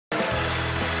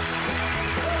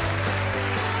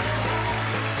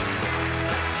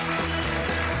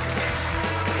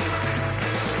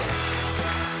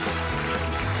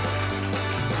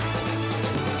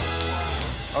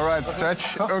right,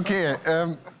 Stretch. Oké,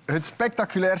 het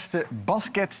spectaculairste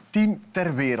basketteam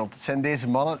ter wereld. Het zijn deze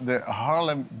mannen, de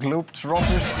Harlem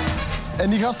Globetrotters. En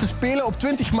die gasten spelen op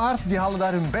 20 maart. Die halen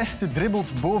daar hun beste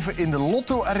dribbles boven in de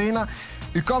Lotto Arena.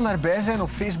 U kan daarbij zijn. Op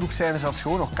Facebook zijn er zelfs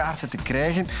gewoon nog kaarten te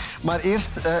krijgen. Maar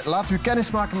eerst laten we u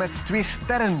kennis maken met twee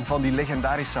sterren van die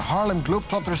legendarische Harlem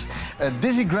Globetrotters.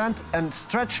 Dizzy Grant en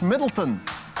Stretch Middleton.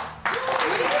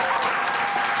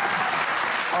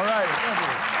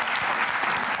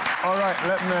 All right,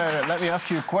 let me ask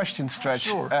you a question, Stretch.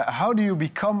 Sure. How do you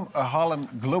become a Harlem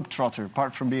Globetrotter,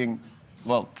 apart from being,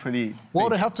 well, pretty Well,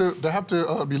 big? they have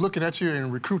to be looking at you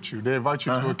and recruit you. They invite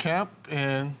you to a camp,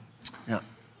 and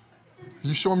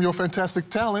you show them your fantastic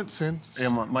talents. And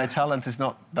Yeah, my talent is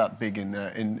not that big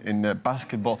in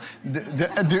basketball.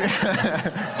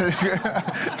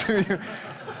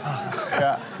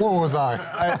 Yeah. What was I?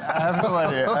 I have no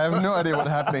idea. I have no idea what's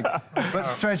happening. But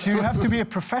Stretch, you have to be a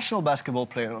professional basketball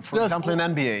player, for example, in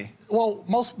NBA. Well,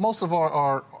 most of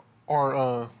our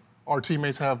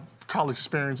teammates have college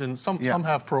experience, and some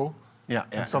have pro,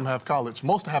 and some have college.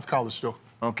 Most have college, though.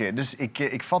 Oké, dus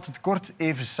ik vat het kort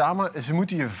even samen. Ze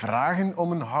moeten je vragen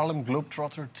om een Harlem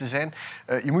Globetrotter te zijn.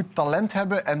 Je moet talent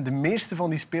hebben en de meeste van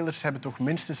die spelers hebben toch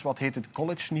minstens wat heet het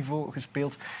college-niveau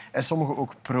gespeeld. En sommigen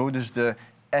ook pro, dus de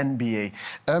NBA.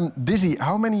 Dizzy,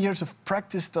 how many years of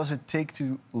practice does it take to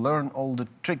learn all the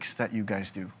tricks that you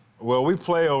guys do? Well, we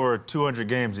play over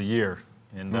 200 games a year.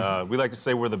 And we like to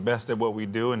say we're the best at what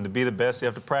we do. And to be the best, you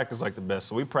have to practice like the best.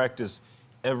 So we practice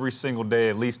every single day,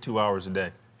 at least 2 hours a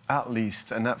day. At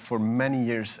least, and that for many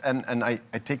years. And I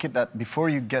take it that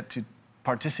before you get to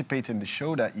participate in the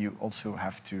show, that you also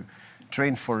have to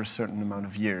train for a certain amount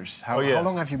of years. How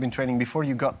long have you been training before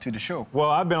you got to the show? Well,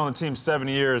 I've been on the team 7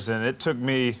 years, and it took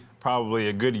me probably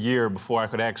a good year before I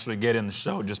could actually get in the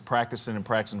show, just practicing and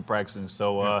practicing and practicing.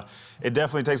 So it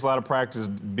definitely takes a lot of practice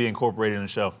to be incorporated in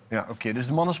the show. Ja, oké. Dus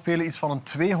de mannen spelen iets van een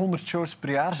 200 shows per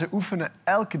jaar. Ze oefenen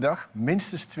elke dag,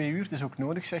 minstens 2 uur. Dat is ook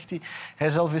nodig, zegt hij. Hij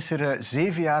zelf is er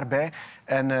 7 jaar bij.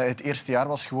 En het eerste jaar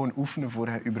was gewoon oefenen voor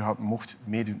hij überhaupt mocht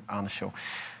meedoen aan de show.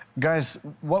 Guys,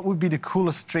 what would be the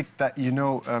coolest trick that you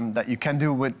know that you can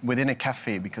do within a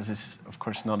cafe? Because it's, of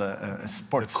course, not a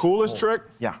sports. The coolest trick?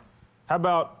 Yeah. How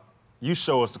about you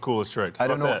show us the coolest trick? I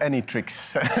don't know any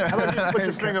tricks. How about you put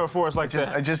your finger before us like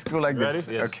that? I just go like Ready? this.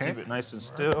 Yeah, just keep it nice and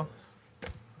still.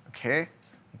 Oké.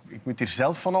 Ik moet hier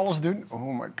zelf van alles doen.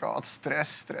 Oh my god,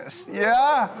 stress.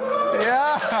 Ja!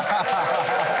 Ja!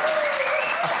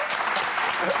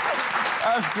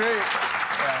 That's great.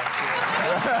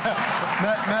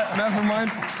 Never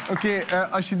mind. Oké,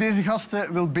 als je deze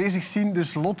gasten wilt bezig zien,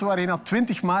 dus Lotto Arena,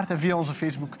 20 maart en via onze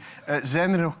Facebook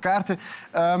zijn er nog kaarten.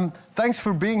 Thanks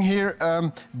for being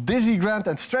here, Dizzy Grant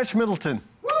en Stretch Middleton.